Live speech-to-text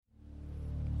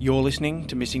You're listening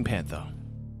to Missing Panther.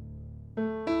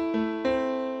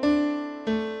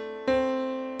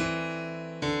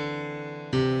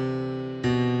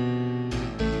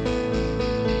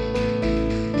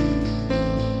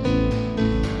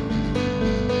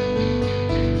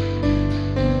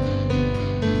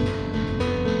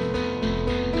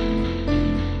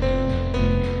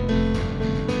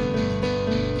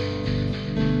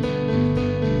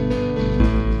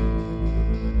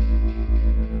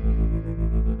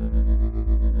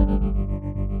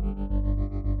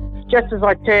 Just as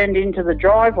I turned into the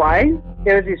driveway,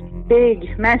 there was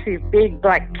this massive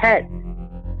black cat.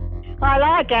 I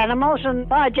like animals, and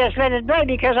I just let it be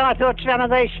because I thought some of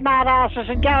these smart asses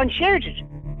would go and shoot it.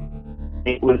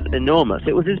 It was enormous.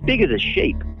 It was as big as a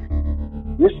sheep.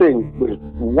 This thing was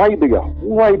way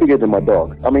bigger than my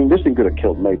dog. I mean, this thing could have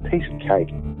killed me. Piece of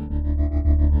cake.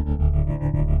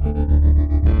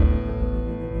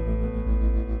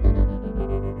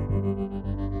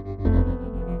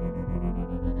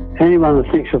 Anyone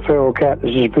that thinks a feral cat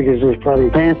is as big as this bloody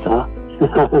panther,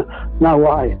 no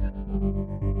way.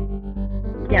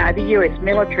 You know, the U.S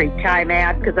military came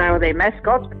out because they were their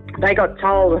mascots. They got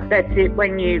told, that's it,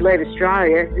 when you leave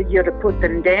Australia, you're to put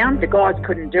them down. The guys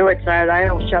couldn't do it, so they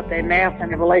all shut their mouth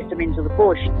and released them into the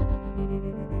bush.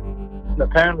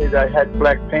 Apparently they had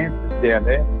black panthers down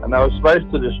there, and they were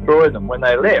supposed to destroy them when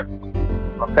they left.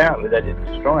 Apparently they didn't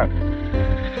destroy them.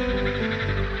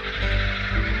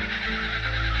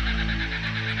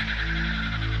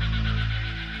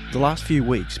 The last few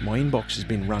weeks, my inbox has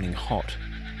been running hot.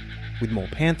 With more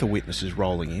panther witnesses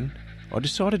rolling in, I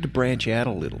decided to branch out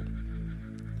a little.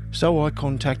 So I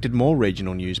contacted more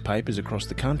regional newspapers across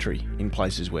the country in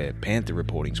places where panther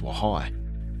reportings were high.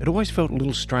 It always felt a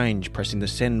little strange pressing the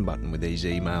send button with these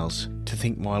emails, to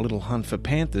think my little hunt for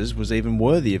panthers was even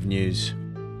worthy of news.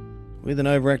 With an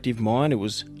overactive mind, it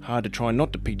was hard to try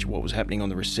not to picture what was happening on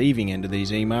the receiving end of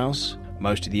these emails.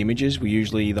 Most of the images were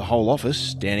usually the whole office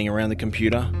standing around the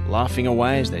computer, laughing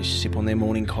away as they sip on their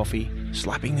morning coffee,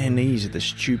 slapping their knees at the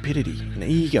stupidity and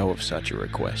ego of such a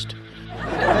request.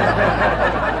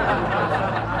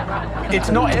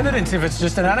 It's not evidence if it's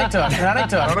just an anecdote.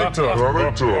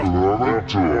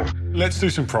 Let's do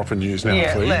some proper news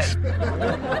now, please.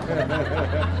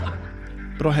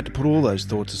 But I had to put all those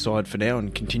thoughts aside for now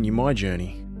and continue my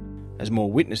journey. As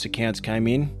more witness accounts came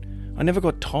in, I never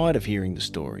got tired of hearing the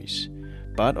stories.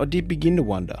 But I did begin to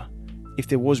wonder, if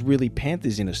there was really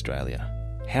panthers in Australia,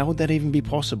 how would that even be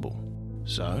possible?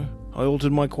 So I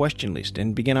altered my question list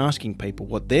and began asking people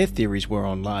what their theories were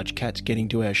on large cats getting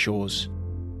to our shores.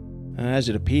 As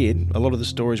it appeared, a lot of the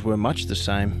stories were much the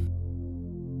same.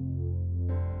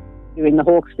 In the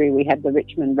Hawkesbury, we had the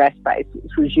Richmond RAS base,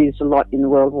 which was used a lot in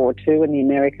World War II, and the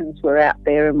Americans were out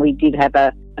there, and we did have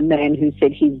a man who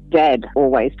said his dad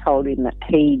always told him that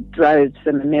he drove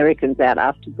some Americans out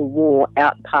after the war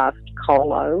out past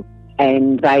Colo,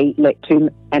 and they let 2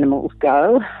 animals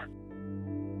go.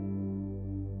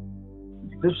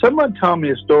 Someone told me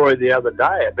a story the other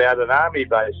day about an army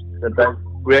base that they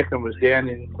reckon was down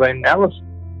in Glen Alice.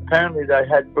 Apparently they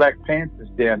had black panthers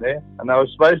down there, and they were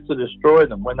supposed to destroy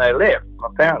them when they left.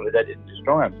 Apparently they didn't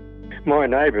destroy them. My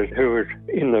neighbour, who was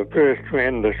in the First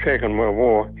and the Second World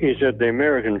War, he said the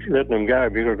Americans let them go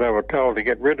because they were told to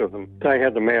get rid of them. They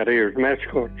had them out here as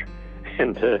mascots,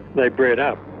 and they bred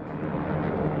up.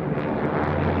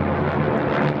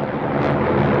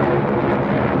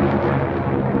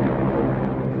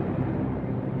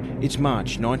 It's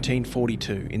March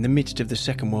 1942, in the midst of the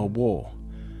Second World War.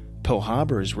 Pearl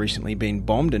Harbor has recently been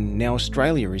bombed, and now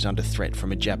Australia is under threat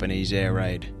from a Japanese air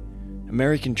raid.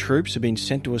 American troops have been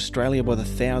sent to Australia by the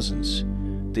thousands.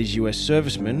 These US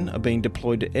servicemen are being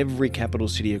deployed to every capital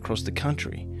city across the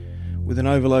country. With an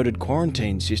overloaded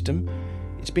quarantine system,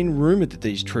 it's been rumoured that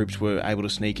these troops were able to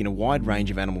sneak in a wide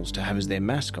range of animals to have as their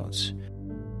mascots.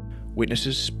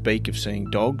 Witnesses speak of seeing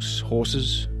dogs,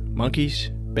 horses, monkeys,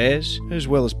 bears, as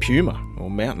well as puma or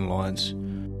mountain lions.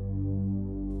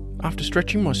 After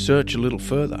stretching my search a little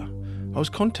further, I was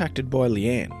contacted by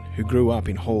Leanne, who grew up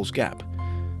in Halls Gap,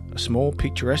 a small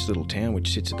picturesque little town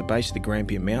which sits at the base of the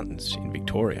Grampian Mountains in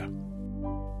Victoria.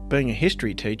 Being a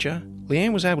history teacher,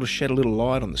 Leanne was able to shed a little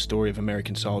light on the story of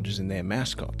American soldiers and their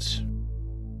mascots.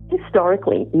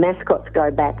 Historically, mascots go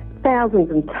back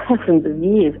thousands and thousands of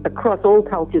years across all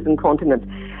cultures and continents.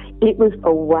 It was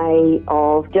a way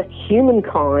of just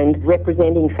humankind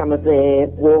representing some of their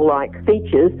warlike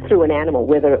features through an animal,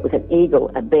 whether it was an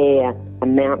eagle, a bear, a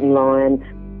mountain lion.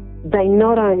 They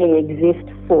not only exist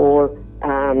for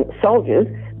soldiers,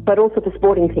 but also for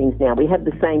sporting teams now. We have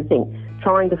the same thing,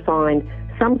 trying to find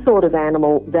some sort of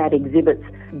animal that exhibits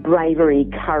bravery,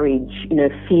 courage,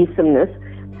 fearsomeness,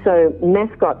 So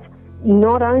mascots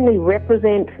not only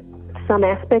represent some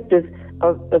aspect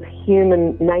of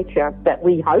human nature that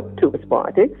we hope to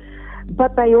aspire to,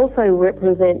 but they also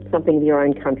represent something of your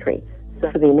own country.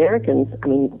 So for the Americans, I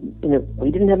mean, we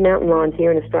didn't have mountain lions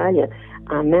here in Australia.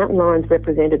 Mountain lions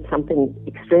represented something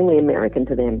extremely American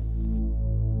to them.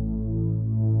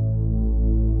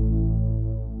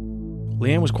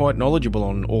 Leanne was quite knowledgeable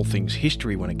on all things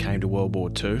history when it came to World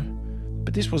War II,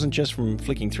 but this wasn't just from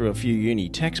flicking through a few uni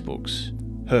textbooks.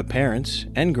 Her parents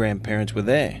and grandparents were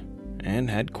there and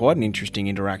had quite an interesting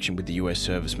interaction with the US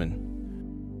servicemen.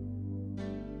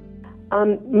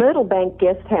 Myrtle Bank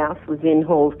Guest House was in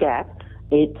Halls Gap.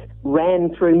 It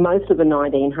ran through most of the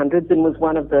 1900s and was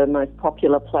one of the most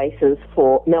popular places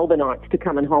for Melbourneites to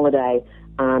come and holiday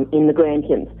in the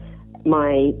Grampians.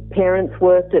 My parents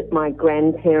worked at my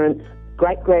grandparents'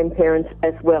 great-grandparents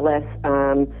as well as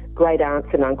great aunts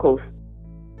and uncles.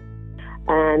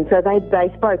 And so they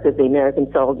spoke of the American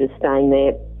soldiers staying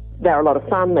there. They were a lot of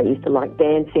fun. They used to like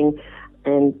dancing.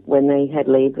 And when they had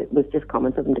leave, it was just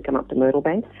common for them to come up to Myrtle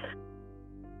Bank.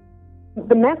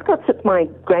 The mascots that my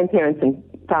grandparents and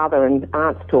father and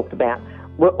aunts talked about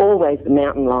were always the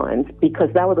mountain lions because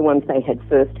they were the ones they had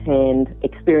first-hand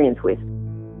experience with.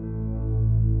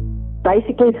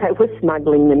 Basically, they were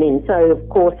smuggling them in. So, of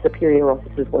course, superior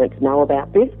officers weren't to know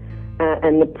about this.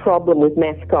 And the problem with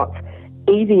mascots,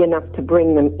 easy enough to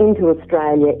bring them into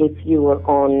Australia if you were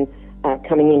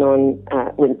coming in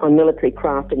on military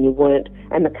craft and you weren't,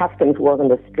 and the customs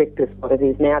wasn't as strict as what it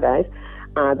is nowadays.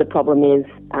 The problem is,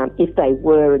 if they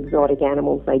were exotic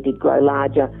animals, they did grow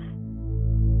larger.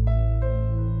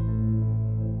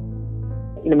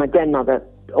 My grandmother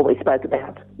always spoke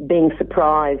about being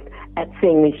surprised at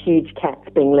seeing these huge cats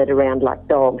being led around like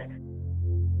dogs.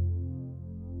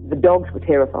 The dogs were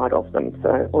terrified of them, so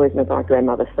I always remember my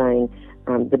grandmother saying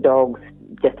the dogs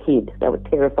just hid. They were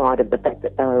terrified of the fact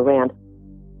that they were around.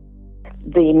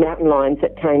 The mountain lions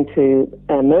that came to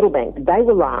Myrtle Bank, they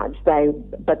were large,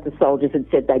 but the soldiers had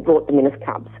said they brought them in as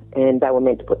cubs and they were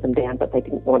meant to put them down, but they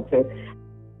didn't want to.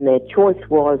 And their choice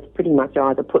was pretty much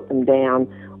either put them down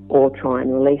or try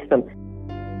and release them.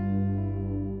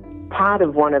 Part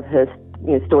of one of her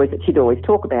stories that she'd always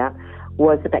talk about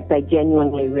was the fact they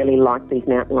genuinely really liked these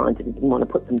mountain lions and didn't want to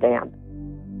put them down.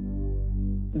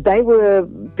 They were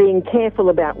being careful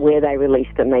about where they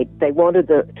released them. They wanted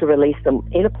to release them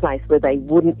in a place where they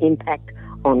wouldn't impact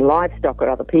on livestock or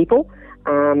other people,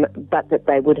 but that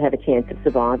they would have a chance of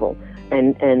survival.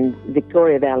 And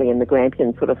Victoria Valley and the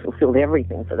Grampians sort of fulfilled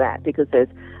everything for that because there's,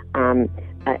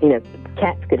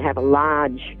 cats could have a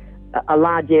large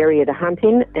area to hunt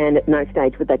in, and at no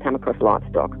stage would they come across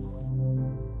livestock.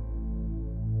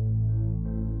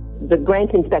 The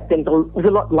Grampians back then was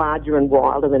a lot larger and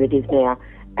wilder than it is now,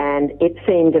 and it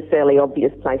seemed a fairly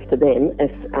obvious place to them as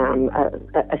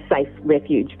a safe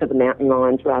refuge for the mountain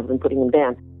lions rather than putting them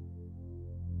down.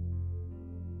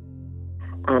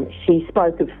 She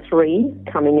spoke of 3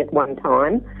 coming at one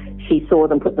time. She saw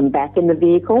them put them back in the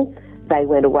vehicle. They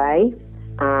went away,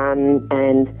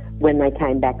 and when they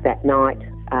came back that night,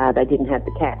 they didn't have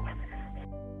the cats.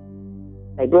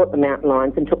 They brought the mountain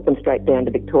lions and took them straight down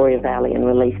to Victoria Valley and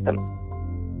released them.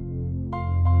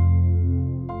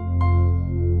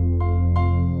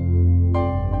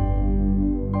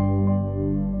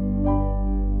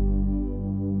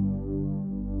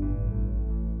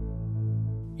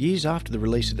 Years after the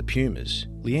release of the pumas,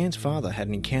 Leanne's father had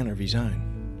an encounter of his own.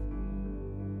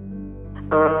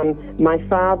 My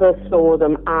father saw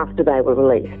them after they were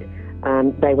released.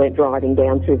 They went driving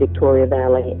down through Victoria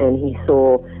Valley and he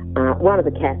saw one of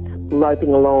the cats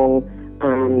loping along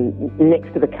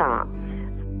next to the car.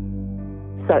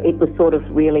 So it was sort of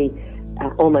really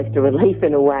almost a relief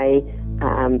in a way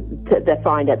to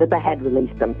find out that they had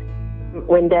released them.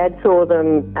 When Dad saw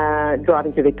them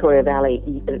driving through Victoria Valley,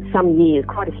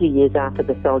 quite a few years after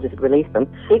the soldiers had released them,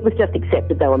 it was just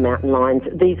accepted they were mountain lions.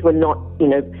 These were not,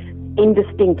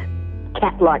 indistinct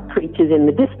cat-like creatures in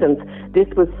the distance. This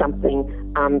was something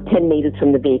 10 metres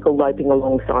from the vehicle loping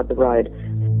alongside the road.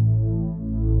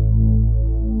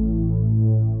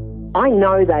 I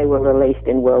know they were released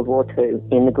in World War II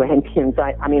in the Grampians.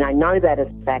 I know that as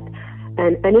a fact.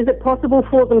 And is it possible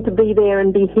for them to be there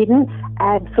and be hidden?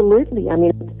 Absolutely.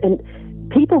 And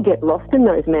people get lost in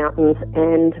those mountains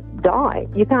and die.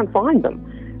 You can't find them.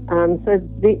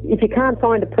 If you can't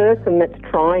find a person that's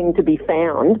trying to be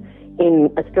found in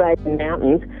Australian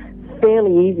mountains, it's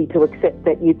fairly easy to accept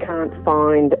that you can't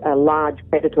find a large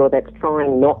predator that's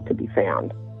trying not to be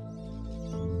found.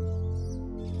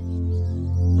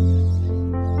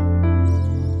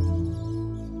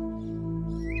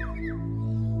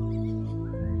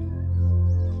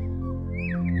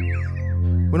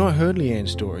 When I heard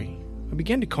Leanne's story, I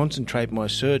began to concentrate my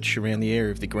search around the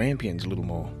area of the Grampians a little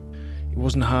more. It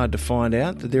wasn't hard to find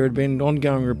out that there had been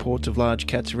ongoing reports of large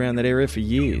cats around that area for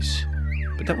years,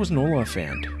 but that wasn't all I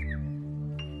found.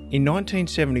 In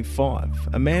 1975,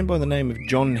 a man by the name of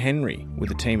John Henry,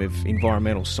 with a team of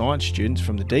environmental science students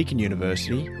from the Deakin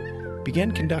University,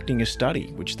 began conducting a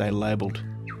study which they labelled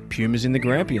Pumas in the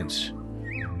Grampians.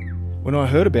 When I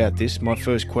heard about this, my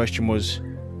first question was,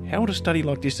 how would a study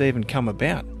like this even come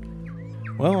about?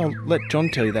 Well, I'll let John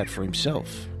tell you that for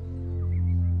himself.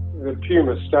 The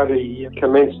Puma study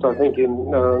commenced, I think, in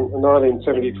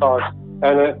 1975.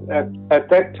 And at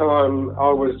that time,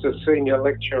 I was a senior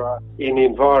lecturer in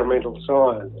environmental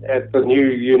science at the new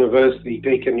university,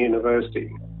 Deakin University.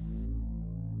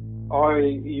 I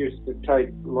used to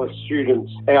take my students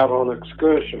out on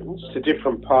excursions to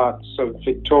different parts of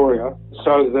Victoria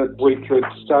so that we could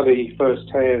study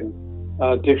firsthand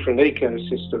different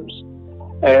ecosystems.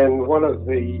 And one of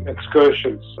the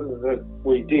excursions that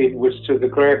we did was to the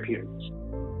Grampians.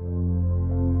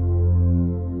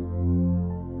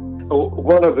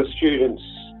 One of the students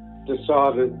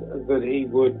decided that he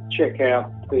would check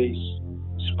out the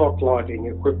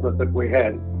spotlighting equipment that we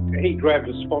had. He grabbed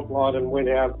a spotlight and went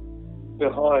out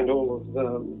behind all of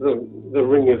the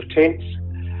ring of tents,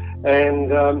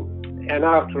 and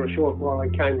after a short while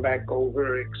he came back all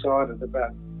very excited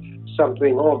about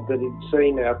something odd that he'd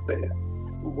seen out there.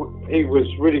 He was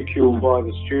ridiculed by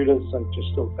the students. They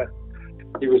just thought that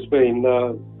he was being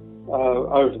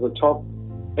over the top.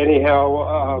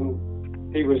 Anyhow,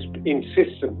 he was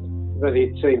insistent that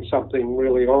he'd seen something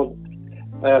really odd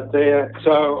out there.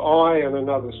 So I and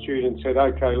another student said,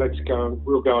 okay, let's go,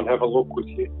 we'll go and have a look with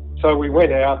you. So we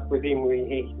went out with him.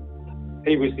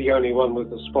 He was the only one with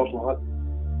the spotlight.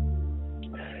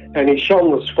 And he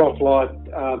shone the spotlight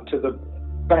to the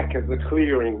back of the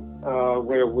clearing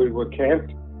where we were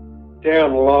camped.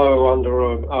 Down low under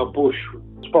a bush,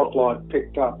 spotlight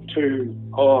picked up two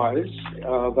eyes. They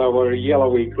were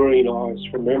yellowy green eyes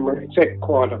from memory, set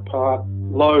quite apart,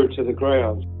 low to the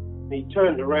ground. He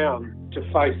turned around to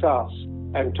face us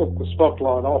and took the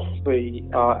spotlight off the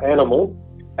animal,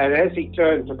 and as he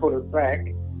turned to put it back,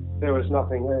 there was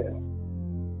nothing there.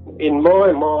 In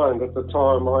my mind at the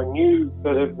time, I knew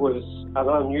that it was an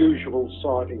unusual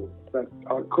sighting, but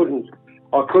I couldn't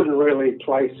really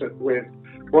place it with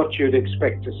what you'd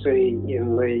expect to see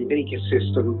in the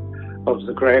ecosystem of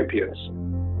the Grampians.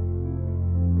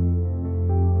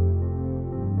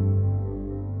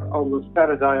 On the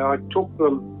Saturday, I took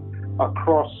them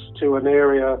across to an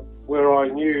area where I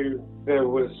knew there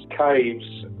was caves.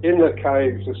 In the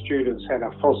caves, the students had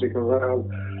a fossick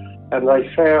around, and they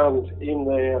found in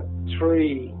there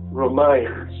 3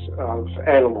 remains of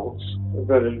animals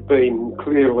that had been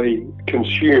clearly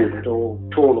consumed or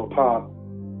torn apart.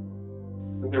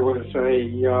 There was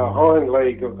a hind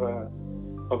leg of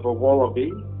a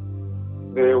wallaby.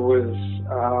 There was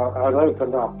an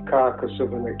opened up carcass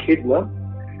of an echidna,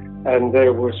 and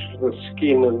there was the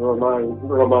skin and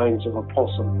remains of a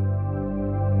possum.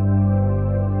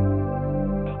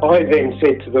 I then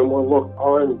said to them, well, look,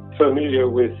 I'm familiar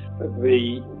with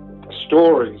the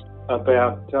stories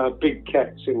about big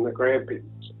cats in the Grampians.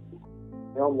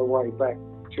 On the way back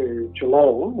to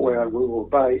Geelong, where we were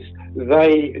based,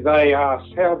 they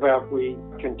asked, how about we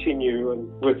continue and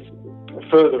with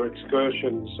further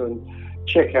excursions and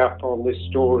check up on this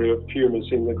story of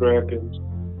pumas in the Grampians.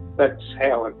 That's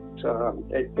how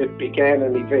it began,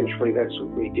 and eventually that's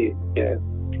what we did, yeah.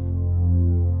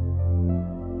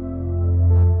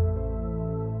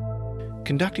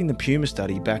 Conducting the Puma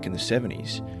study back in the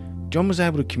 70s, John was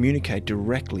able to communicate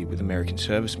directly with American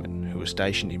servicemen who were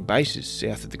stationed in bases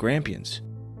south of the Grampians.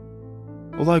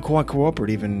 Although quite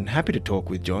cooperative and happy to talk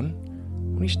with John,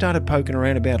 when he started poking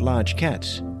around about large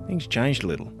cats, things changed a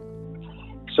little.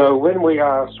 So when we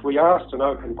asked an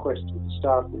open question to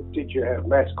start with, did you have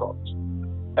mascots?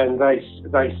 And they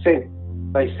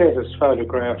sent us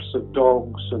photographs of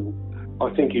dogs, and I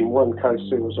think in one case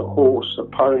there was a horse, a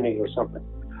pony or something.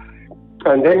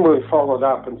 And then we followed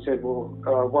up and said, well,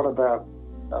 what about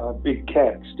big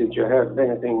cats? Did you have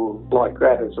anything like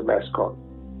that as a mascot?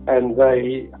 And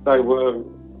they were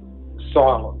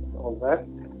silent on that,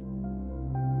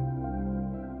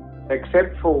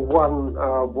 except for one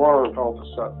warrant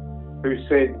officer who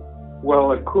said,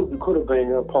 well, it could have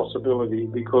been a possibility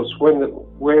because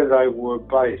where they were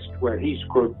based, where his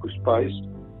group was based,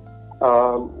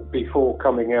 before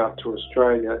coming out to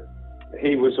Australia,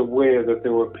 he was aware that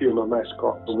there were puma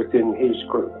mascots within his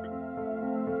group.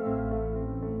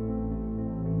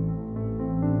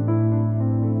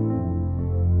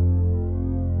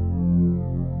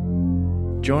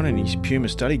 John and his Puma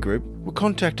study group were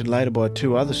contacted later by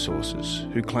 2 other sources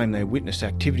who claimed they witnessed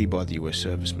activity by the US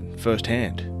servicemen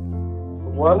firsthand.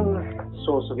 One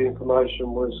source of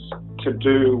information was to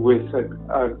do with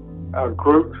a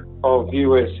group of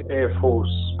US Air Force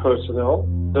personnel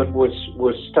that was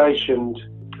stationed.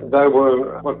 They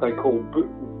were what they call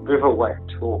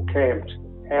bivouacked or camped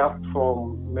out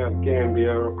from Mount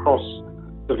Gambier across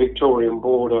the Victorian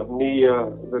border near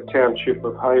the township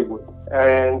of Haywood.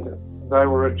 And they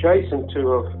were adjacent to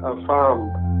a farm,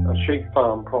 a sheep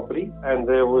farm property, and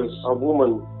there was a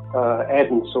woman,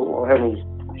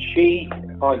 she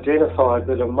identified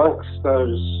that amongst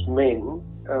those men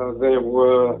there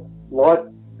was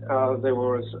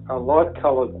a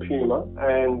light-coloured puma,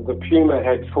 and the puma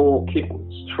had 4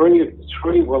 kittens.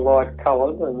 Three were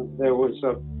light-coloured, and there was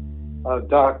a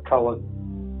dark-coloured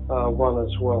one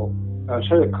as well.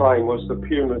 Her claim was the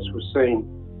pumas were seen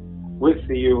with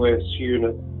the US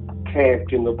unit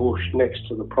camped in the bush next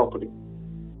to the property.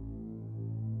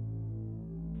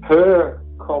 Her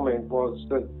comment was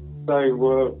that they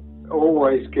were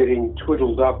always getting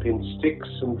twiddled up in sticks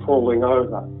and falling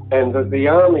over, and that the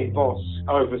army boss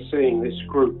overseeing this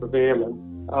group of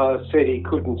airmen said he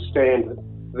couldn't stand it.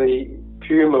 The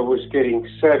puma was getting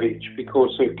savage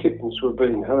because her kittens were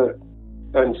being hurt,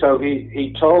 and so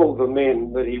he told the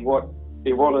men that he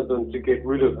wanted them to get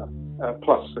rid of her,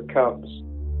 plus the cubs.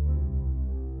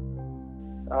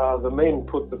 The men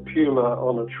put the puma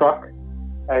on a truck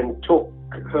and took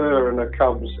her and her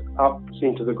cubs up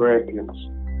into the Grampians.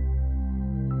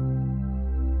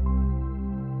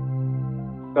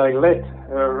 They let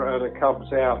her and her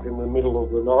cubs out in the middle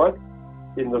of the night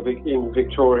in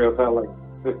Victoria Valley.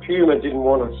 The puma didn't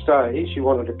want to stay, she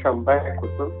wanted to come back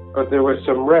with them, but there were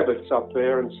some rabbits up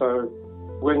there, and so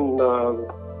when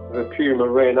the puma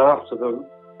ran after them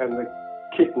and the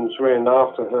kittens ran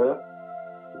after her,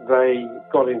 they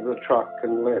got into the truck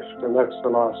and left, and that's the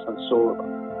last I saw of them.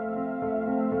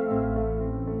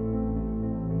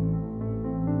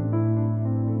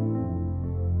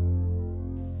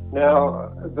 Now,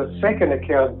 the second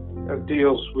account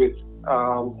deals with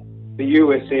the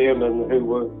US airmen who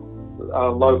were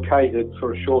located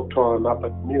for a short time up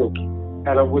at Nil,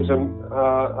 and it was a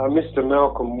Mr.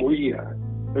 Malcolm Weir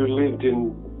who lived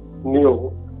in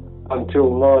Nil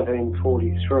until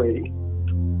 1943,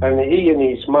 and he and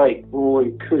his mate Roy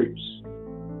Coots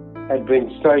had been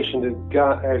stationed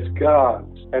as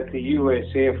guards at the US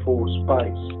Air Force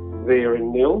base there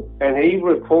in Nil, and he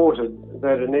reported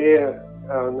that an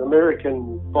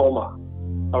American bomber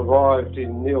arrived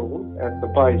in Nil at the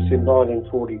base in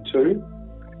 1942,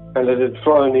 and it had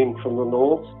flown in from the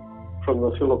north, from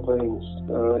the Philippines,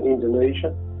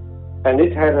 Indonesia, and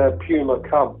it had a puma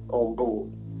cub on board.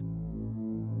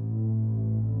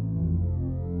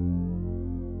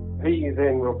 He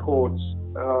then reports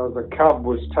the cub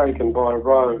was taken by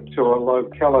road to a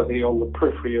locality on the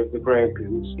periphery of the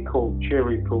Grampians called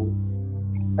Cherrypool,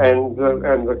 and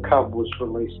the cub was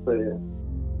released there.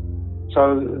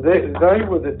 So they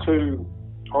were the 2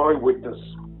 eyewitness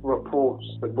reports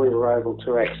that we were able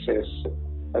to access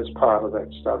as part of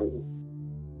that study.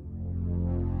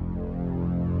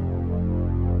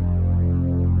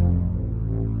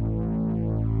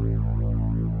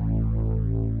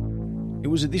 It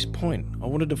was at this point I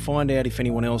wanted to find out if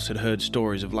anyone else had heard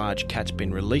stories of large cats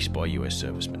being released by US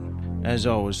servicemen. As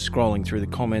I was scrolling through the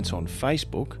comments on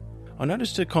Facebook, I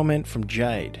noticed a comment from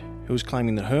Jade, who was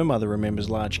claiming that her mother remembers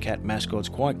large cat mascots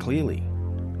quite clearly.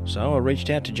 So I reached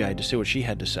out to Jade to see what she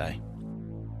had to say.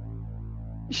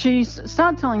 She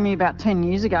started telling me about 10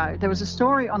 years ago, there was a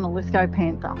story on the Lithgow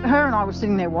panther. Her and I were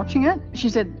sitting there watching it. She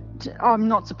said, I'm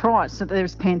not surprised that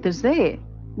there's panthers there,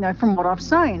 from what I've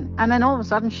seen. And then all of a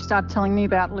sudden she started telling me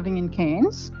about living in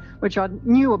Cairns, which I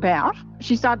knew about.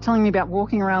 She started telling me about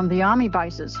walking around the army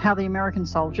bases, how the American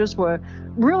soldiers were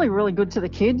really, really good to the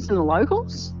kids and the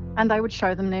locals, and they would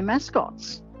show them their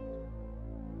mascots.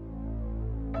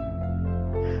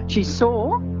 She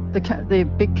saw the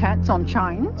big cats on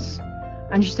chains,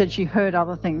 and she said she heard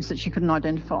other things that she couldn't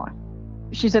identify.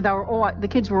 She said the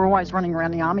kids were always running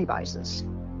around the army bases.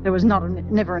 There was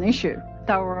never an issue.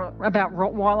 They were about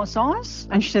Rottweiler size,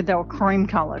 and she said they were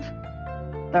cream-coloured.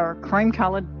 They were a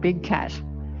cream-coloured big cat,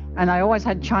 and they always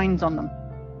had chains on them.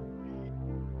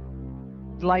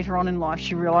 Later on in life,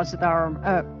 she realised that they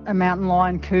were a mountain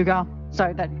lion cougar,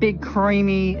 so that big,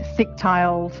 creamy,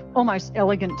 thick-tailed, almost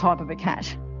elegant type of a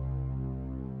cat.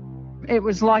 It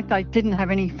was like they didn't have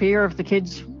any fear of the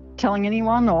kids telling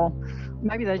anyone, or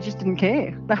maybe they just didn't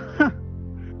care.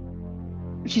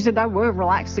 She said they were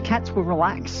relaxed, the cats were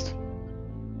relaxed.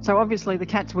 So obviously the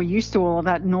cats were used to all of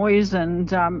that noise and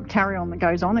carry-on that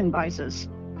goes on in bases.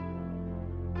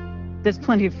 There's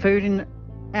plenty of food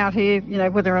out here,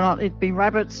 whether or not it be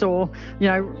rabbits or,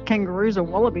 kangaroos or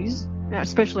wallabies,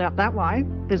 especially up that way.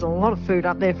 There's a lot of food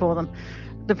up there for them.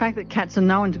 The fact that cats are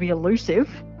known to be elusive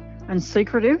and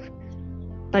secretive,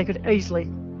 they could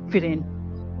easily fit in.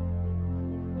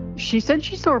 She said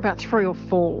she saw about 3 or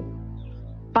 4,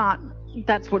 but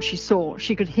that's what she saw.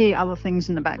 She could hear other things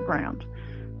in the background.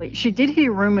 She did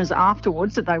hear rumours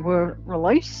afterwards that they were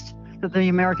released, that the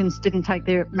Americans didn't take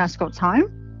their mascots home,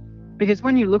 because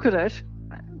when you look at it,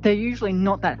 they're usually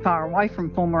not that far away from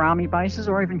former army bases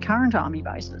or even current army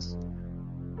bases.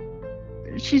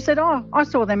 She said, I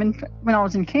saw them when I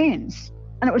was in Cairns,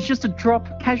 and it was just a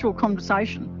casual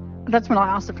conversation. That's when I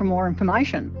asked her for more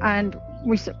information, and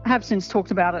we have since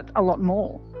talked about it a lot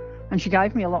more, and she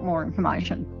gave me a lot more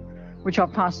information, which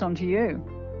I've passed on to you.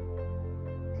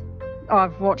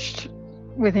 I've watched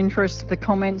with interest the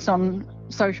comments on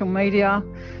social media.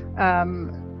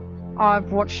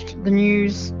 I've watched the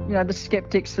news, the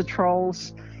skeptics, the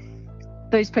trolls,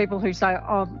 these people who say,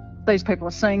 these people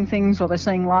are seeing things, or they're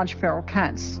seeing large feral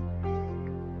cats.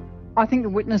 I think the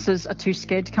witnesses are too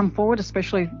scared to come forward,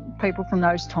 especially people from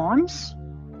those times,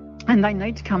 and they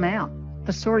need to come out.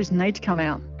 The stories need to come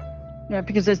out,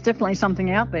 because there's definitely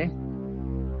something out there.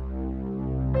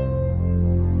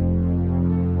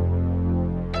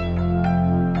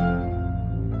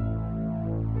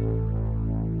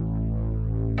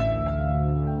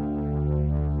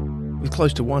 With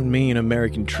close to 1 million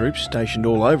American troops stationed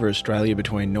all over Australia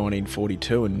between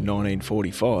 1942 and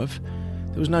 1945,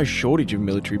 there was no shortage of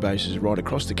military bases right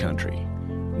across the country.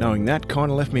 Knowing that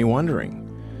kind of left me wondering.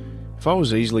 If I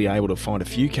was easily able to find a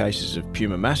few cases of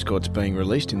puma mascots being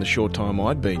released in the short time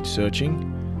I'd been searching,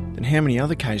 then how many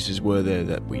other cases were there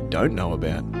that we don't know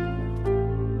about?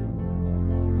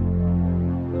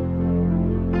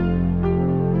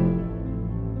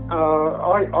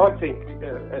 I think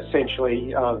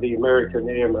essentially the American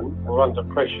airmen were under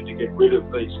pressure to get rid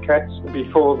of these cats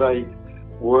before they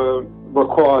were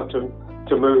required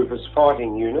to move as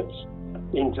fighting units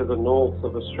into the north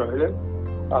of Australia,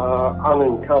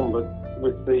 unencumbered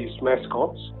with these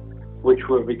mascots, which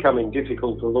were becoming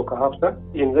difficult to look after.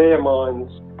 In their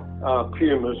minds,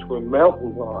 pumas were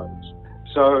mountain lions.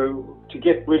 So to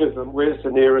get rid of them, where's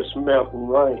the nearest mountain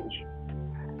range?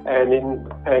 And in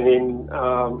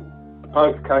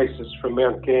both cases from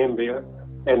Mount Gambier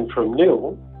and from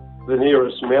Nil, the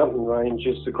nearest mountain range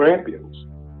is the Grampians.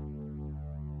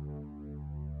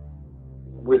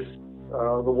 With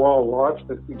the wildlife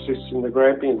that exists in the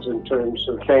Grampians in terms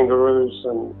of kangaroos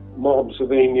and mobs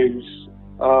of emus,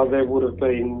 there would have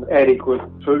been adequate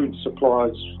food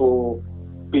supplies for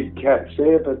big cats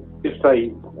there, but if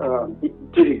they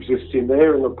did exist in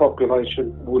there, and the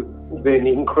population would then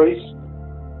increase.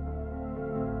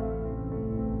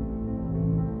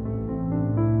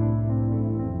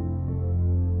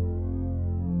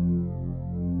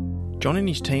 John and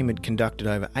his team had conducted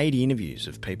over 80 interviews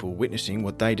of people witnessing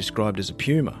what they described as a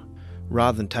puma.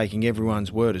 Rather than taking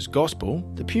everyone's word as gospel,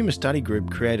 the Puma Study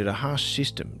Group created a harsh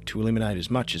system to eliminate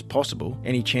as much as possible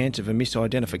any chance of a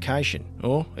misidentification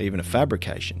or even a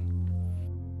fabrication.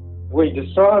 We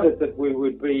decided that we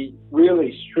would be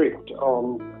really strict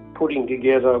on putting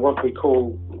together what we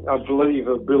call a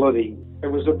believability. It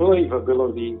was a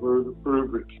believability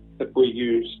rubric that we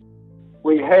used.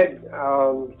 We had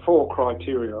 4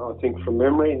 criteria, I think, from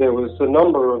memory. There was the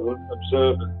number of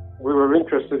observers. We were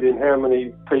interested in how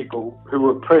many people who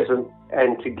were present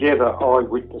and together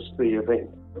eyewitnessed the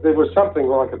event. There was something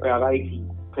like about 80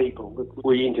 people that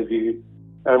we interviewed,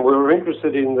 and we were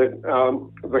interested in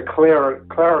the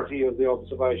clarity of the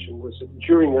observation. Was it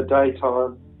during the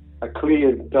daytime, a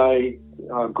clear day,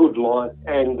 good light,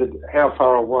 and how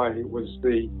far away was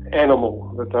the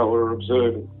animal that they were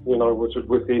observing? Was it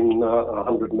within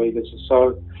 100 metres or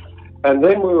so? And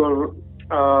then we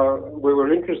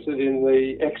were interested in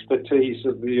the expertise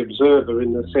of the observer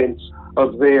in the sense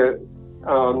of their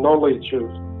knowledge of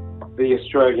the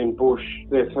Australian bush,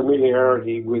 their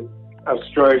familiarity with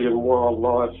Australian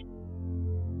wildlife.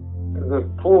 The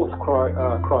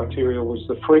 4th criteria was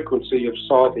the frequency of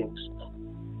sightings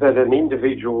that an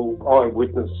individual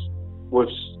eyewitness was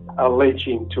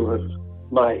alleging to have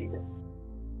made.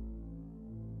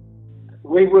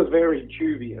 We were very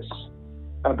dubious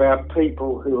about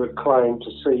people who had claimed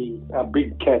to see a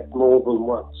big cat more than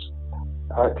once.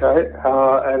 Okay,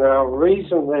 and our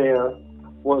reason there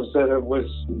was that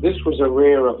this was a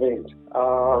rare event.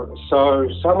 So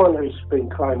someone who's been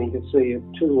claiming to see it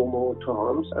 2 or more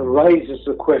times raises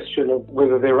the question of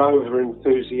whether they're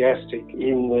over-enthusiastic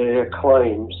in their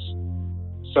claims.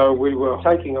 So we were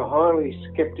taking a highly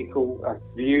sceptical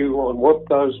view on what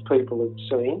those people had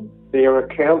seen, their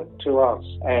account to us,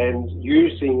 and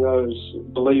using those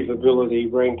believability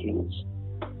rankings,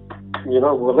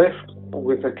 we're left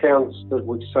with accounts that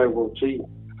would say, well, gee,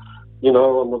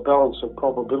 on the balance of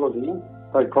probability,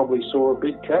 they probably saw a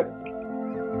big cat.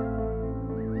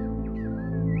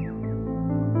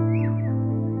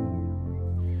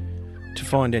 To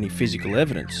find any physical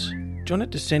evidence, John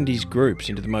had to send his groups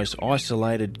into the most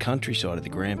isolated countryside of the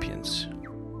Grampians.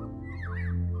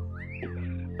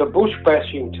 The bush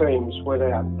bashing teams went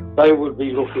out. They would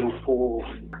be looking for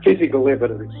physical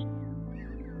evidence.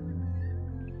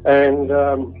 And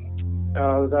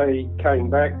they came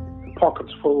back,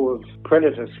 pockets full of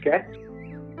predator scats.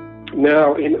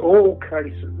 Now, in all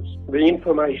cases, the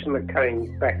information that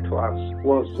came back to us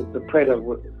was that the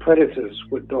predators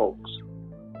were dogs.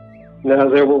 Now,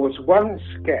 there was one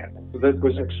scat that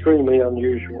was extremely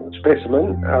unusual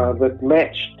specimen that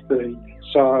matched the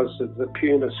size of the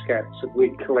puma scats that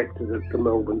we'd collected at the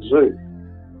Melbourne Zoo.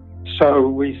 So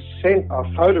we sent a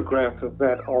photograph of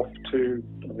that off to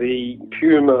the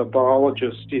puma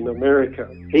biologist in America.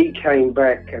 He came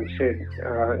back and said,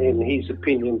 in his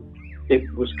opinion,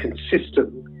 it was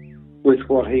consistent with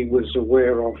what he was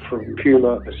aware of from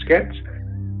puma scats.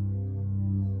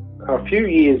 A few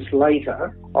years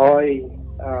later, I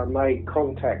made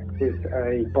contact with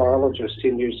a biologist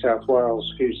in New South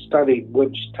Wales who studied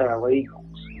wedge-tail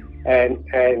eagles,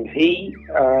 and he,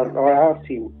 I asked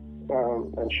him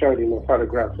and showed him a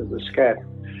photograph of the scat,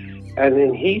 and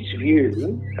in his view,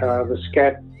 the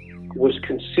scat was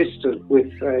consistent with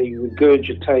a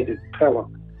regurgitated pellet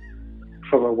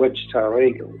from a wedge-tail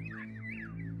eagle.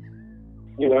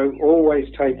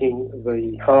 Always taking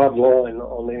the hard line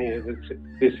on any of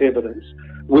this evidence,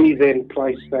 we then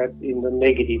placed that in the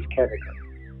negative category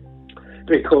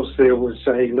because there was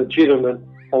a legitimate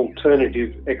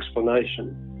alternative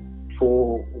explanation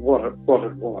for what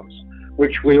it was,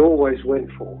 which we always went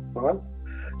for, right?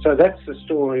 So that's the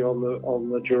story on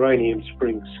the Geranium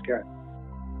Springs scat.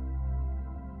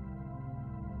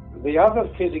 The other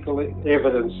physical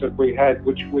evidence that we had,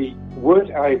 which we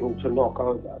weren't able to knock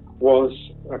over, was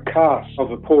a cast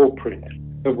of a paw print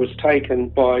that was taken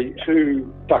by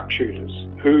two duck shooters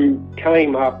who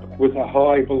came up with a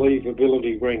high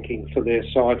believability ranking for their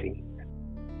sighting.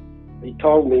 He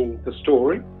told me the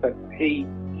story that he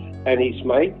and his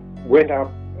mate went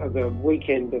up the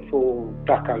weekend before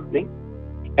duck opening,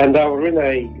 and they were in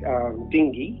a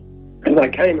dinghy, and they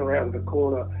came around the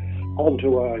corner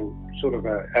onto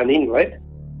an inlet,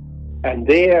 and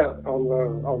there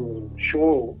on the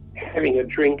shore having a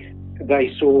drink,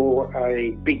 they saw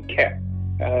a big cat,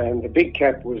 and the big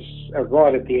cat was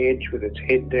right at the edge with its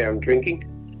head down drinking.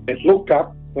 It looked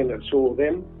up when it saw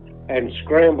them and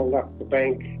scrambled up the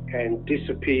bank and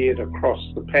disappeared across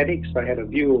the paddocks. They had a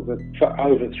view of it for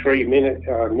over 3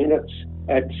 minutes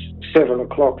at 7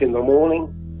 o'clock in the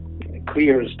morning,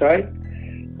 clear as day,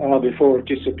 before it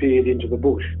disappeared into the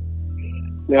bush.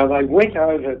 Now, they went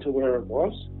over to where it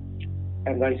was,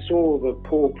 and they saw the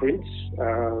paw prints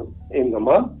in the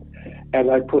mud, and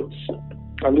they put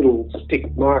a little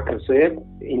stick markers there,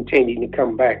 intending to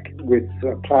come back with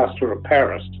plaster of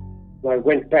Paris. They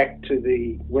went back to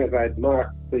where they'd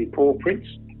marked the paw prints,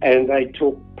 and they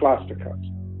took plaster cuts.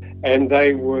 And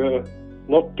they were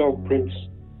not dog prints,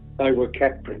 they were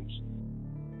cat prints.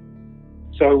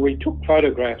 So we took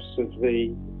photographs of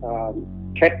the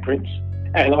cat prints,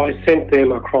 and I sent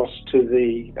them across to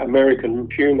the American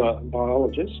puma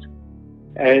biologist,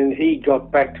 and he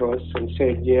got back to us and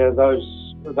said, yeah,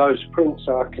 those prints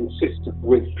are consistent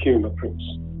with puma prints.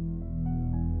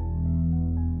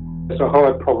 There's a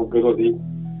high probability,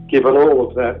 given all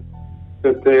of that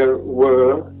there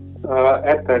were,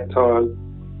 at that time,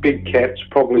 big cats,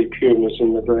 probably pumas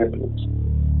in the Grampians.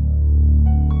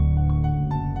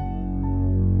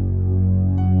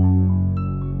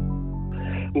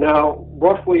 Now,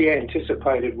 what we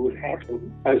anticipated would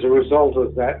happen as a result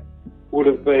of that would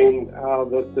have been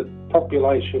that the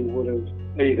population would have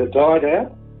either died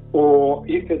out, or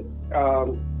if it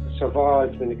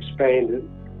survived and expanded,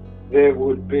 there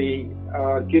would be,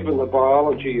 given the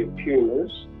biology of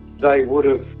pumas, they would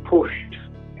have pushed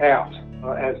out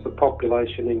as the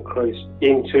population increased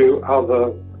into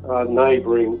other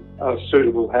neighbouring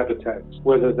suitable habitats,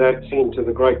 whether that's into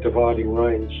the Great Dividing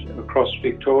Range across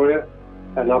Victoria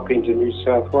and up into New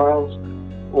South Wales,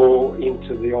 or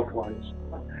into the Otways.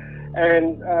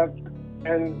 And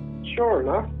sure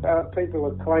enough, people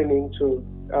are claiming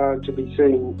to be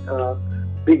seeing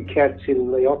big cats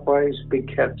in the Otways,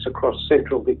 big cats across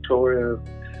central Victoria,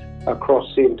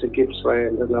 across into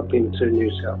Gippsland and up into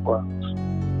New South Wales.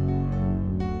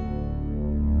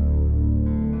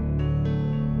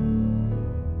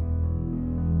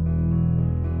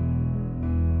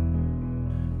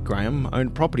 Graham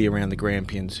owned property around the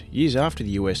Grampians years after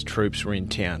the US troops were in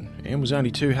town and was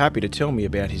only too happy to tell me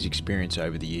about his experience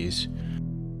over the years.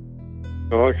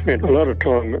 I spent a lot of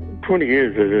time, 20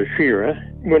 years as a shearer,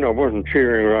 when I wasn't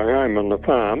shearing right home on the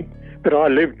farm. But I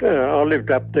lived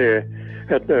up there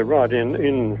at the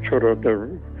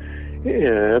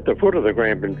at the foot of the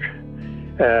Grampians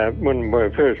when we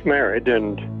were first married,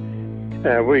 and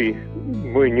we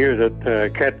knew that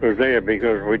the cat was there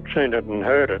because we'd seen it and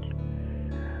heard it,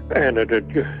 and it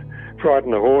had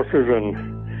frightened the horses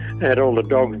and had all the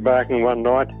dogs barking one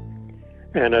night,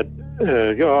 and I'd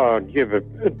give a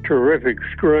terrific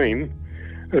scream.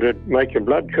 It'd make your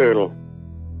blood curdle.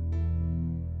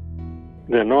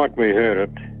 The night we heard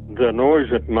it, the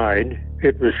noise it made,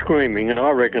 it was screaming, and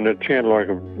I reckon it sounded like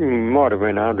it might have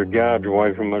been 100 yards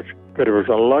away from us. But it was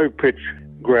a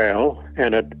low-pitched growl,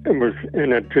 and it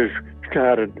just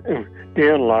started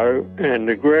down low, and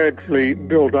it gradually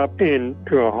built up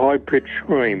into a high-pitched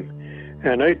scream.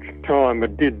 And each time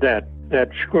it did that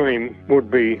scream would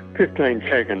be 15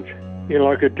 seconds.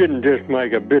 Like it didn't just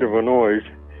make a bit of a noise.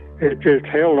 It just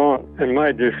held on and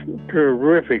made this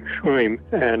terrific scream,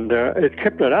 and it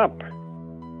kept it up.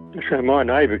 So my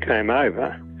neighbour came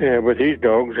over with his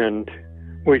dogs, and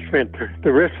we spent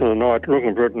the rest of the night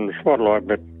looking for it in the spotlight,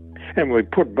 and we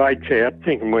put baits out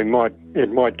thinking it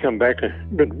might come back,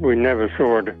 but we never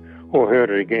saw it or heard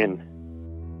it again.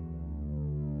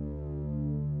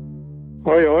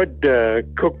 I'd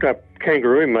cooked up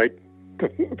kangaroo meat to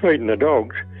feeding the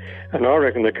dogs, and I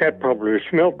reckon the cat probably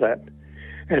smelt that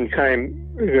and came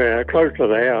close to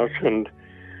the house, and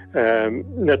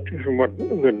that's what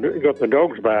got the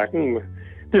dogs barking.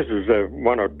 This was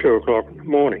 1 or 2 o'clock in the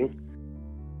morning.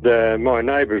 My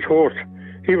neighbour's horse,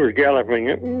 he was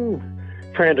galloping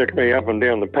frantically up and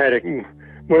down the paddock.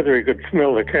 Whether he could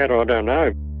smell the cat, I don't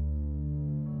know.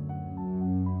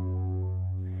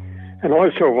 And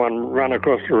I saw one run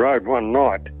across the road one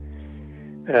night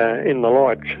in the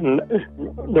lights. And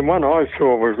the one I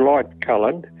saw was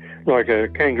light-coloured, like a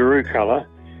kangaroo colour,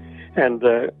 and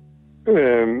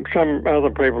some other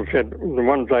people said the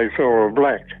ones they saw were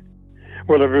black.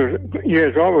 Well, I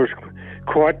was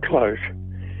quite close,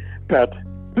 but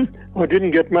I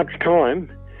didn't get much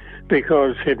time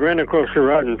because it ran across the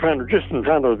road just in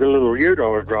front of the little ute I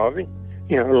was driving,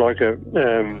 like a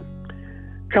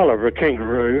colour of a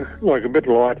kangaroo, like a bit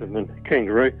lighter than a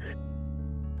kangaroo.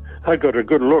 I got a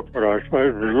good look, but I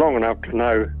suppose it was long enough to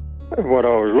know what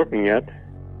I was looking at.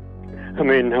 I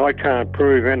mean, I can't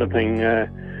prove anything,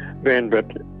 Ben, but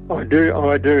I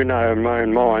do know in my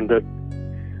own mind that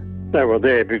they were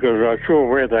there because I saw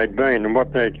where they'd been and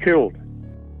what they'd killed.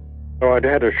 I'd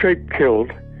had a sheep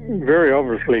killed, very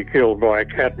obviously killed by a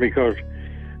cat, because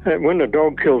when a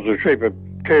dog kills a sheep, it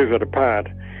tears it apart.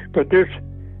 But this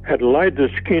had laid the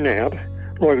skin out,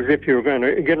 like as if you were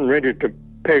getting ready to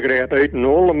peg it out, eating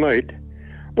all the meat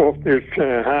off this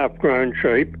half-grown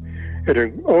sheep. It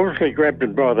had obviously grabbed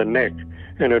it by the neck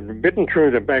and had bitten through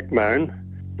the backbone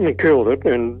and killed it,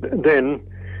 and then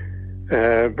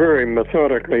very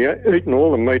methodically eaten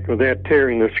all the meat without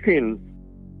tearing the skin.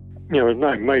 There was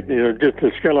no meat, there was just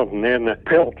the skeleton there and the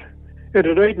pelt. It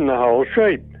had eaten the whole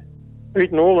sheep,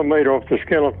 eaten all the meat off the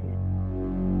skeleton.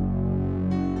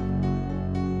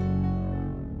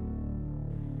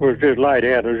 It was just laid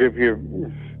out as if you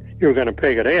were going to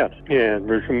peg it out. Yeah, it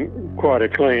was quite a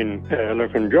clean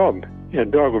looking job. Yeah,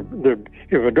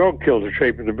 if a dog kills a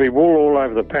sheep, there'd be wool all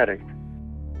over the paddock.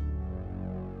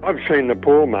 I've seen the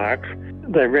paw marks.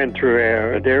 They ran through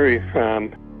our dairy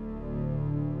farm.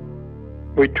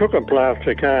 We took a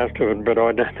plaster cast of it, but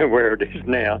I don't know where it is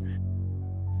now.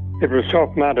 It was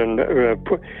soft mud, and there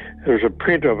was a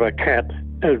print of a cat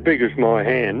as big as my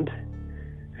hand.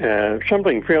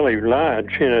 Something fairly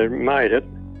large, made it.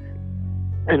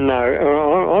 And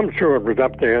no, I'm sure it was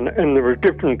up there, and there were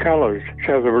different colours,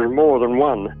 so there was more than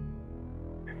one.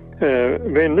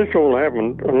 Ben, this all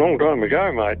happened a long time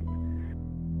ago, mate.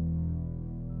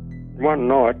 One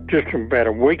night, just about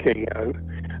a week ago,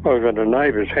 I was at a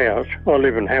neighbour's house. I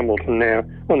live in Hamilton now,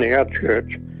 on the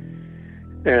outskirts,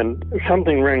 and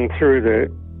something rang through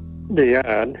the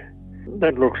yard.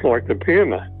 That looks like the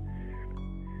puma.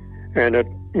 And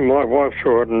my wife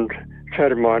saw it, and so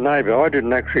did my neighbour. I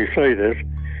didn't actually see this.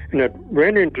 And it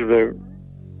ran into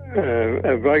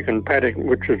a vacant paddock,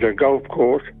 which is a golf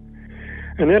course.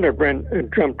 And then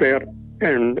it jumped out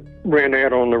and ran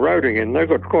out on the road again. They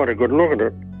got quite a good look at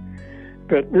it.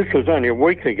 But this was only a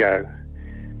week ago.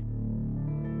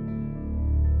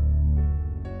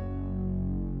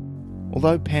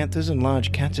 Although panthers and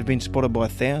large cats have been spotted by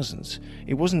thousands,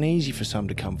 it wasn't easy for some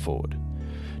to come forward.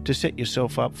 To set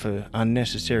yourself up for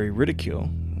unnecessary ridicule,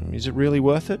 Is it really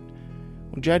worth it?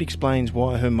 Well, Jade explains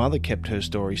why her mother kept her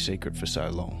story secret for so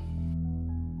long.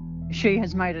 She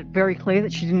has made it very clear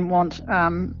that she didn't want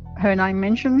her name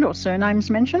mentioned or surnames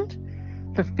mentioned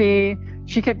for fear.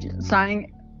 She kept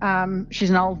saying she's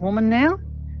an old woman now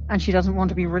and she doesn't want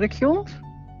to be ridiculed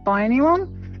by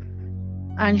anyone.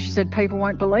 And she said people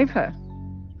won't believe her.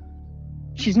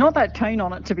 She's not that keen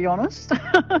on it, to be honest.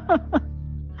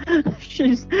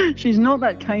 She's not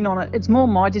that keen on it. It's more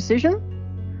my decision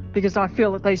because I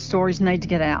feel that these stories need to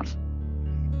get out.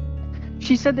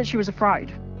 She said that she was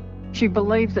afraid. She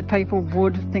believed that people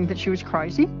would think that she was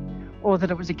crazy or that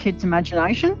it was a kid's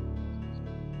imagination.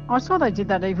 I saw they did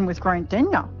that even with Grant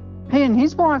Denyer. He and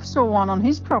his wife saw one on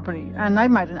his property and they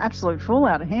made an absolute fool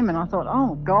out of him, and I thought,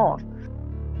 oh God.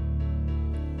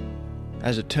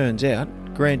 As it turns out,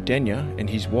 Grant Denyer and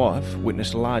his wife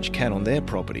witnessed a large cat on their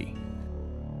property.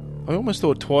 I almost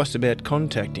thought twice about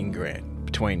contacting Grant.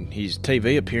 Between his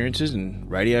TV appearances and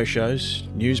radio shows,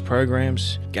 news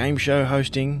programs, game show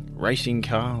hosting, racing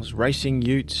cars, racing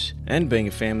utes, and being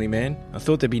a family man, I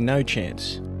thought there'd be no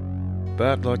chance.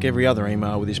 But like every other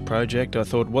email with this project, I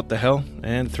thought, what the hell,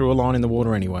 and threw a line in the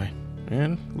water anyway.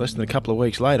 And less than a couple of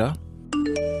weeks later,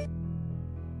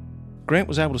 Grant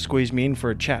was able to squeeze me in for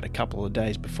a chat a couple of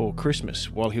days before Christmas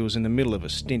while he was in the middle of a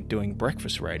stint doing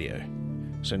breakfast radio.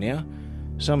 So now,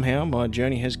 somehow my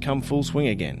journey has come full swing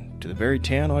again, to the very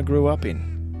town I grew up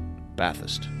in,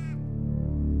 Bathurst.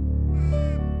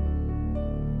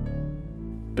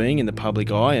 Being in the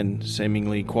public eye and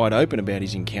seemingly quite open about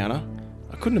his encounter,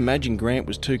 I couldn't imagine Grant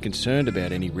was too concerned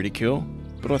about any ridicule,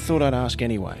 but I thought I'd ask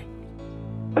anyway.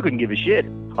 I couldn't give a shit.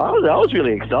 I was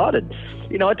really excited.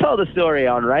 You know, I told the story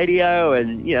on radio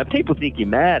and, you know, people think you're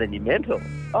mad and you're mental.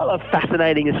 I love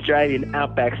fascinating Australian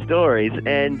outback stories,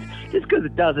 and just because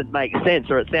it doesn't make sense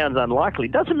or it sounds unlikely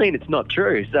doesn't mean it's not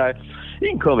true. So you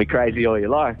can call me crazy all you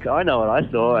like. I know what I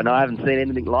saw and I haven't seen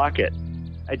anything like it.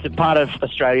 It's a part of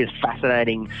Australia's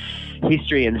fascinating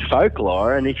history and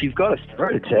folklore, and if you've got a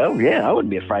story to tell, yeah, I wouldn't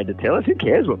be afraid to tell it. Who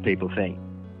cares what people think?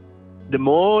 The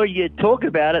more you talk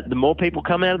about it, the more people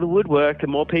come out of the woodwork, the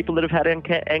more people that have had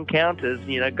encounters,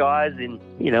 you know, guys in,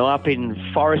 you know, up in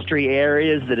forestry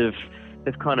areas that have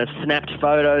kind of snapped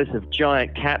photos of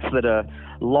giant cats that are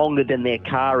longer than their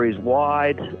car is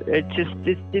wide. It's just,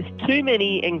 there's too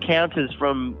many encounters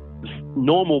from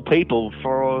normal people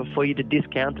for you to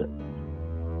discount it.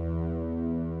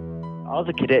 I was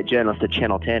a cadet journalist at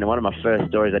Channel 10, and one of my first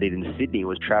stories I did in Sydney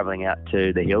was travelling out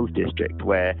to the Hills District,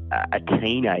 where a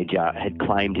teenager had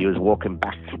claimed he was walking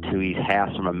back to his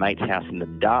house from a mate's house in the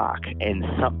dark, and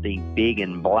something big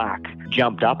and black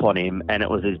jumped up on him, and it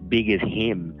was as big as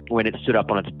him when it stood up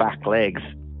on its back legs.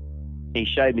 He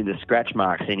showed me the scratch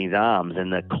marks in his arms,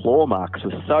 and the claw marks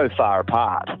were so far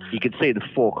apart. You could see the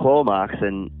 4 claw marks,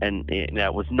 and you know,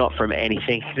 it was not from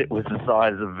anything that was the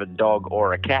size of a dog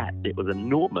or a cat. It was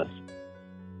enormous.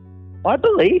 I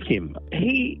believed him.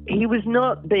 He was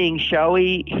not being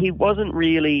showy. He wasn't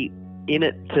really in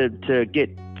it to get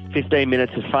 15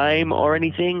 minutes of fame or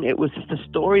anything. It was just a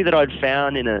story that I'd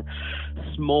found in a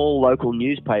small local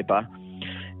newspaper.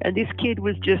 And this kid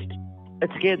was just, it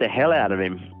scared the hell out of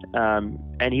him.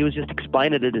 And he was just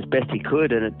explaining it as best he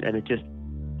could. And it just,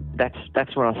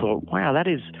 that's when I thought, wow,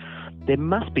 there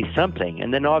must be something.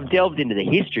 And then I've delved into the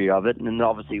history of it, and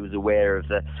obviously was aware of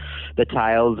the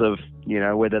tales of, you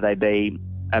know, whether they be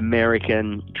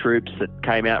American troops that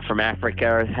came out from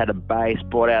Africa, had a base,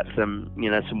 brought out some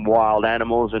wild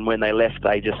animals, and when they left,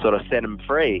 they just sort of set them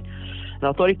free. And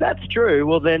I thought, if that's true,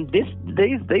 well then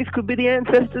these could be the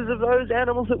ancestors of those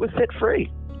animals that were set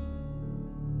free.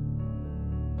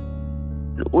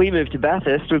 We moved to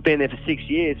Bathurst. We've been there for 6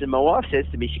 years, and my wife says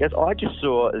to me, she goes, I just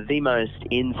saw the most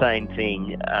insane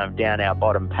thing down our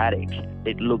bottom paddock.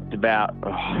 It looked about,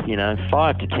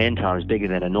 5 to 10 times bigger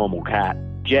than a normal cat.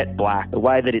 Jet black. The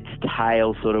way that its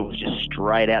tail sort of was just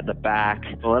straight out the back.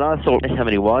 Well, and I thought, how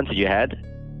many wines had you had?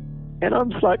 And I'm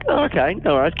just like, oh, okay,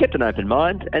 no worries. Kept an open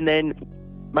mind. And then,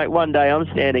 mate, one day I'm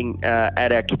standing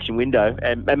at our kitchen window,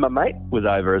 and my mate was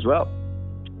over as well.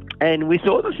 And we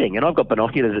saw the thing, and I've got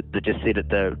binoculars that just sit at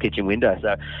the kitchen window.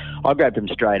 So I grabbed them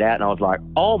straight out, and I was like,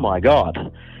 oh, my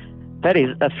God, that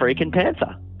is a freaking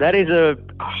panther. That is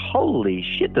holy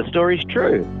shit, the story's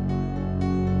true.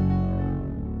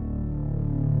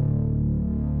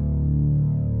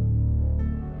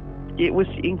 It was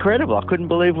incredible. I couldn't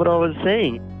believe what I was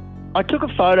seeing. I took a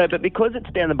photo, but because it's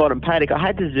down the bottom paddock, I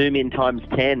had to zoom in times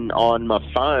 10 on my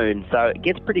phone, so it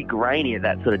gets pretty grainy at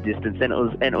that sort of distance, and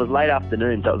it was late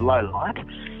afternoon, so it was low light.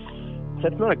 So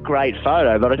it's not a great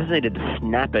photo, but I just needed to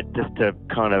snap it just to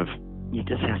kind of you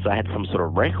just have to have some sort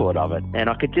of record of it. And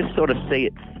I could just sort of see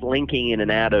it slinking in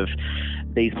and out of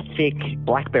these thick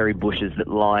blackberry bushes that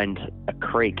lined a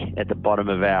creek at the bottom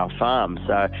of our farm.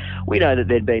 So we know that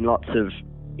there'd been lots of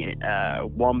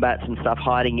wombats and stuff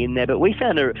hiding in there, but we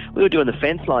were doing the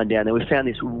fence line down there, we found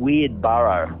this weird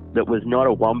burrow that was not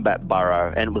a wombat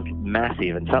burrow, and it was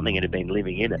massive, and something had been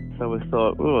living in it. So we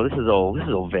thought, oh, this is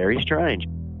all very strange.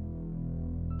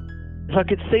 So I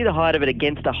could see the height of it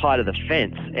against the height of the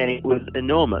fence, and it was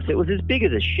enormous. It was as big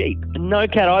as a sheep. No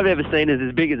cat I've ever seen is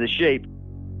as big as a sheep.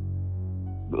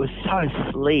 It was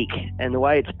so sleek, and the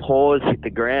way its paws hit the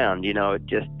ground, you know, it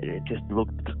just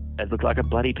looked like a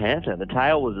bloody panther. The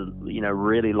tail was, you know,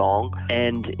 really long,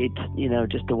 and it, you know,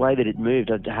 just the way that it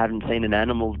moved, I haven't seen an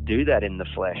animal do that in the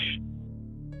flesh.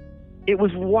 It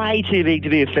was way too big to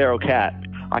be a feral cat.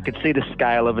 I could see the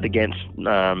scale of it against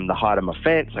the height of my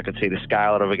fence. I could see the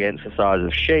scale of it against the size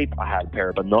of sheep. I had a pair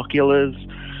of binoculars,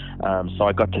 so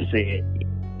I got to see it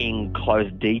in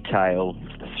close detail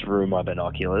through my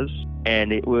binoculars,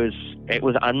 and it was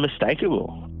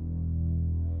unmistakable.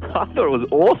 I thought it was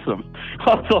awesome.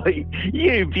 I thought,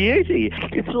 you beauty.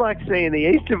 It's like seeing the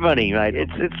Easter Bunny, mate.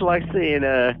 It's like seeing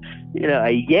a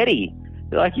Yeti.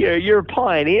 Like, you're a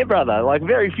pioneer, brother. Like,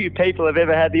 very few people have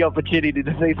ever had the opportunity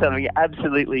to see something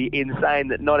absolutely insane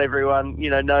that not everyone, you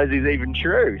know, knows is even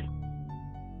true.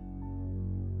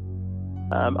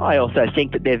 I also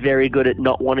think that they're very good at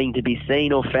not wanting to be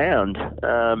seen or found.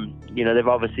 You know, they've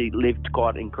obviously lived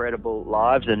quite incredible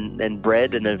lives and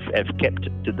bred and have kept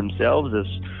to themselves as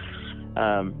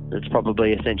it's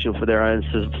probably essential for their own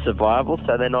survival.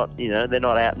 So they're not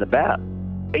out and about.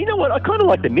 But you know what? I kind of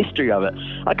like the mystery of it.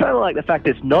 I kind of like the fact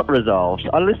it's not resolved.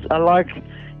 I like,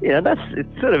 you know,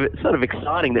 it's sort of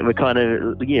exciting that we're kind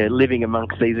of, you know, living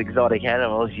amongst these exotic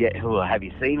animals. Yet, have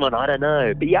you seen one? I don't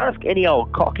know. But you ask any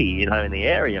old cocky, you know, in the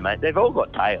area, mate, they've all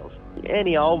got tails.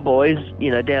 Any old boys,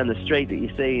 you know, down the street that you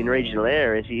see in regional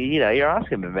areas, you're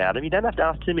asking them about them. You don't have to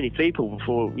ask too many people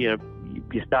before, you know,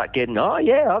 you start getting, oh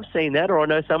yeah, I've seen that, or I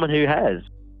know someone who has.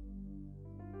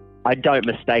 I don't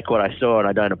mistake what I saw, and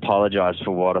I don't apologise for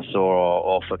what I saw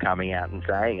or for coming out and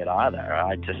saying it either.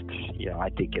 I just, you know, I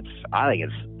think it's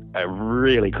a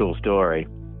really cool story.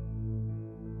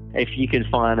 If you can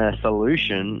find a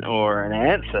solution or an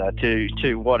answer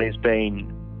to what has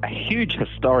been a huge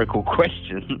historical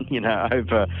question, you know,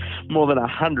 over more than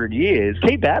 100 years,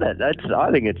 keep at it.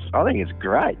 I think it's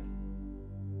great.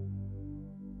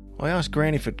 I asked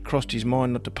Grant if it crossed his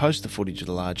mind not to post the footage of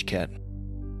the large cat.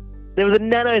 There was a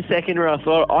nanosecond where I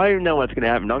thought, I know what's going to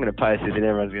happen. I'm going to post this, and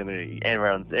everyone's going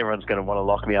to want to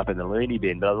lock me up in the loony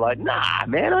bin. But I was like, nah,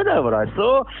 man, I know what I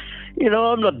saw. You know,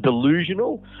 I'm not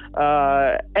delusional.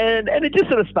 And it just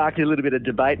sort of sparked a little bit of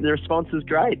debate, and the response was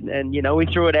great. And, you know, we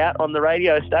threw it out on the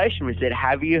radio station. We said,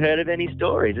 have you heard of any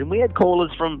stories? And we had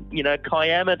callers from, you know,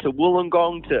 Kiama to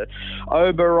Wollongong to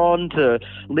Oberon to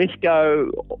Lithgow,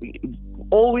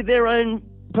 all with their own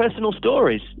personal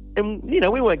stories. And, you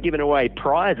know, we weren't giving away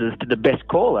prizes to the best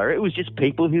caller. It was just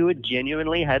people who had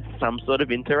genuinely had some sort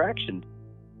of interaction.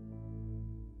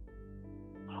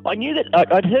 I knew that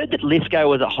I'd heard that Lithgow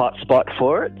was a hot spot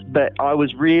for it, but I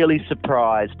was really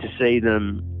surprised to see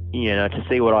them, you know, to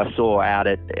see what I saw out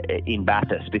in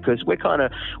Bathurst, because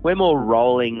we're more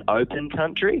rolling open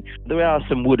country. There are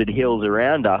some wooded hills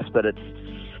around us, but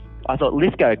I thought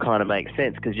Lithgow kind of makes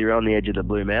sense because you're on the edge of the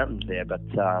Blue Mountains there. But,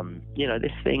 you know,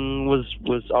 this thing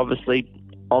was obviously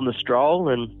on the stroll,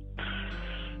 and,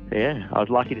 yeah, I was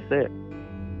lucky to see it.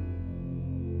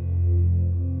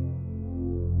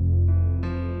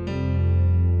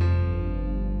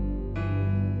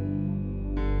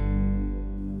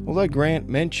 Although Grant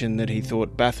mentioned that he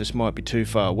thought Bathurst might be too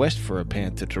far west for a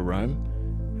panther to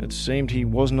roam, it seemed he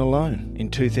wasn't alone. In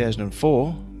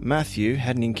 2004, Matthew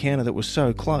had an encounter that was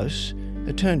so close,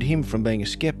 it turned him from being a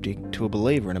sceptic to a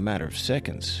believer in a matter of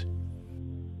seconds.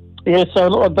 Yeah,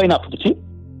 so I'd been up to the tip,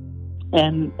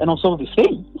 and I saw this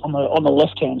thing on the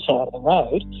left-hand side of the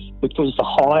road, which was the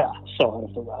higher side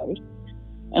of the road.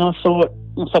 And I thought,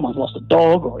 well, someone's lost a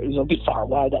dog, or it was a bit far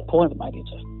away at that point, but maybe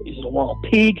is it a wild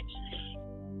pig?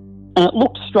 And it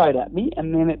looked straight at me,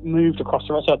 and then it moved across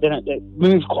the road. So then it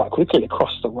moved quite quickly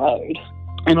across the road.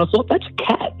 And I thought, that's a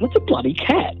cat. That's a bloody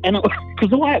cat. And because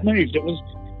the way it moved, it was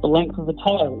the length of the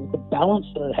tail, it was the balance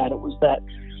that it had. It was that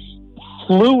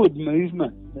fluid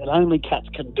movement that only cats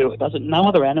can do. No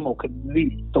other animal can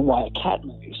move the way a cat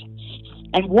moves.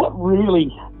 And what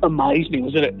really amazed me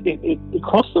was that it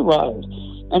crossed the road,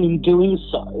 and in doing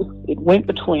so, it went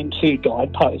between two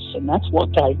guideposts, and that's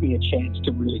what gave me a chance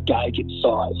to really gauge its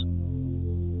size.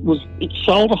 Its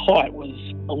shoulder height was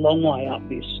a long way up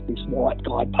this white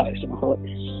guidepost, and I thought,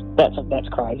 that's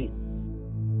crazy.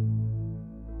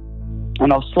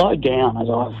 And I've slowed down as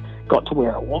I've got to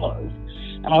where it was,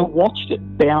 and I watched it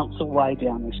bounce away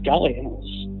down this gully, and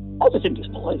I was in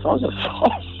disbelief. I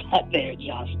sat there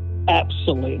just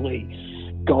absolutely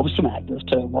gobsmacked as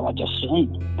to what I'd just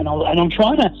seen. And I'm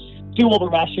trying to do all the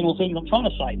rational things. I'm trying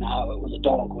to say, no, it was a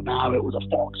dog, or no, it was a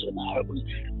fox, or no, it was...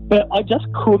 But I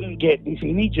just couldn't get this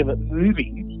image of it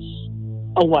moving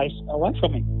away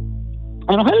from me.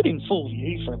 And I had it in full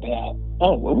view for about,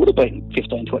 it would have been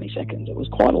 15, 20 seconds. It was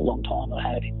quite a long time that I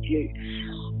had it in view.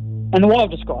 And the way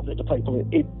I've described it to people,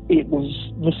 it was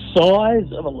the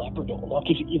size of a Labrador. Like,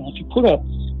 if you put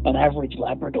an average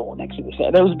Labrador next to this,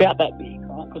 it was about that big,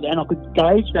 right? And I could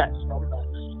gauge that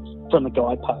from the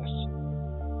guideposts.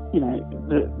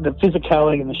 The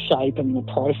physicality and the shape and the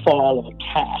profile of a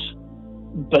cat,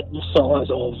 but the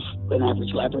size of an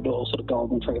average Labrador, sort of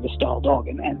golden retriever style dog.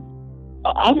 And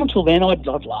up until then, I'd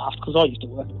laughed, because I used to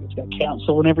work at the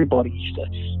council, and everybody used to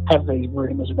have these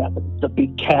rumours about the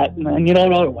big cat, and I'd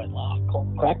always laugh, call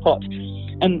them crackpots.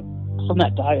 And from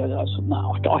that day, I thought,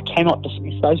 no, I cannot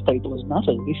dismiss those people as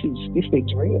nutters. This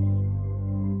thing's real.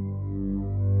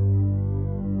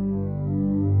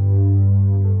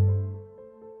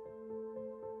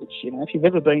 If you've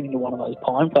ever been into one of those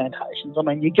pine plantations,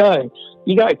 you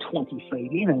go 20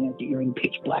 feet in and you're in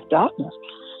pitch black darkness.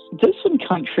 There's some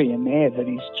country in there that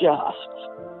is just,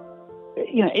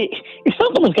 if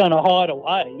something was going to hide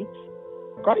away,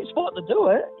 great spot to do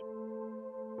it.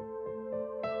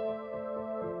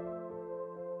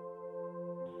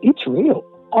 It's real.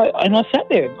 I sat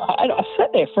there. I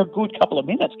sat there for a good couple of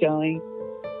minutes going,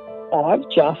 I've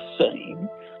just seen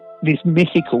this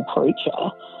mythical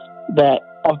creature that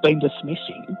I've been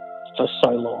dismissing for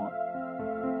so long.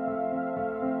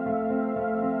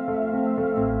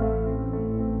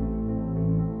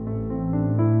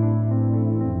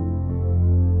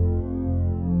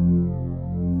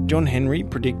 John Henry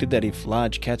predicted that if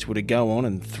large cats were to go on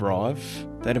and thrive,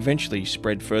 they'd eventually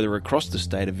spread further across the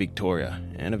state of Victoria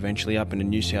and eventually up into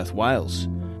New South Wales.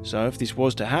 So if this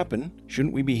was to happen,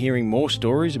 shouldn't we be hearing more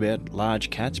stories about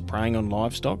large cats preying on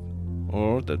livestock?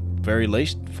 Or at the very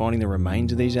least, finding the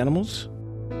remains of these animals?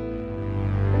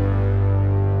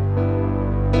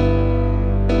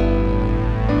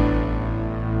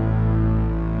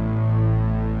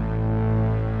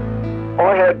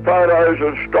 I had photos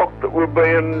of stock that were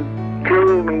being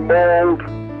killed and mauled,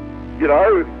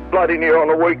 bloody near on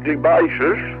a weekly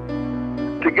basis.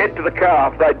 To get to the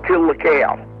calf, they'd kill the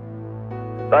cow.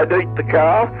 They'd eat the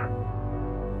calf,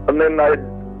 and then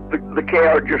the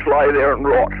cow would just lay there and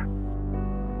rot.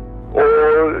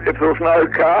 Or if there was no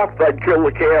calf, they'd kill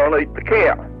the cow and eat the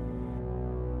cow.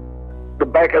 The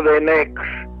back of their necks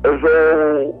is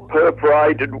all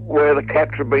perforated where the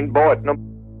cats have been biting them.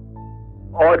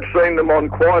 I'd seen them on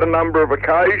quite a number of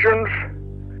occasions.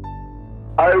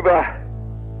 Over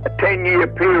a 10-year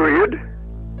period,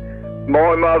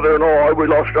 my mother and I, we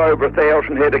lost over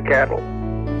 1,000 head of cattle.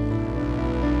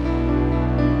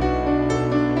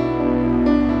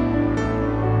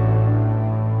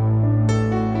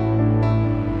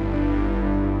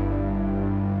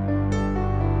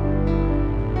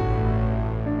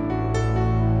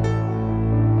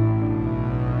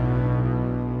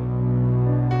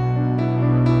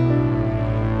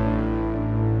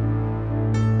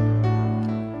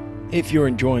 If you're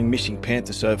enjoying Missing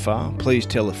Panther so far, please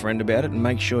tell a friend about it and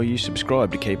make sure you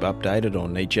subscribe to keep updated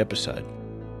on each episode.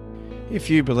 If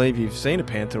you believe you've seen a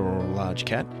panther or a large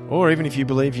cat, or even if you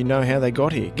believe you know how they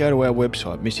got here, go to our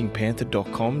website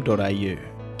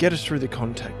missingpanther.com.au. Get us through the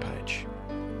contact page.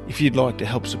 If you'd like to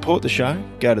help support the show,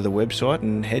 go to the website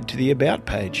and head to the About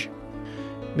page.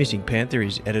 Missing Panther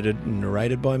is edited and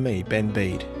narrated by me, Ben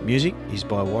Bede. Music is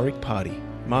by Warwick Party.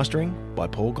 Mastering by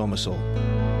Paul Gomersall.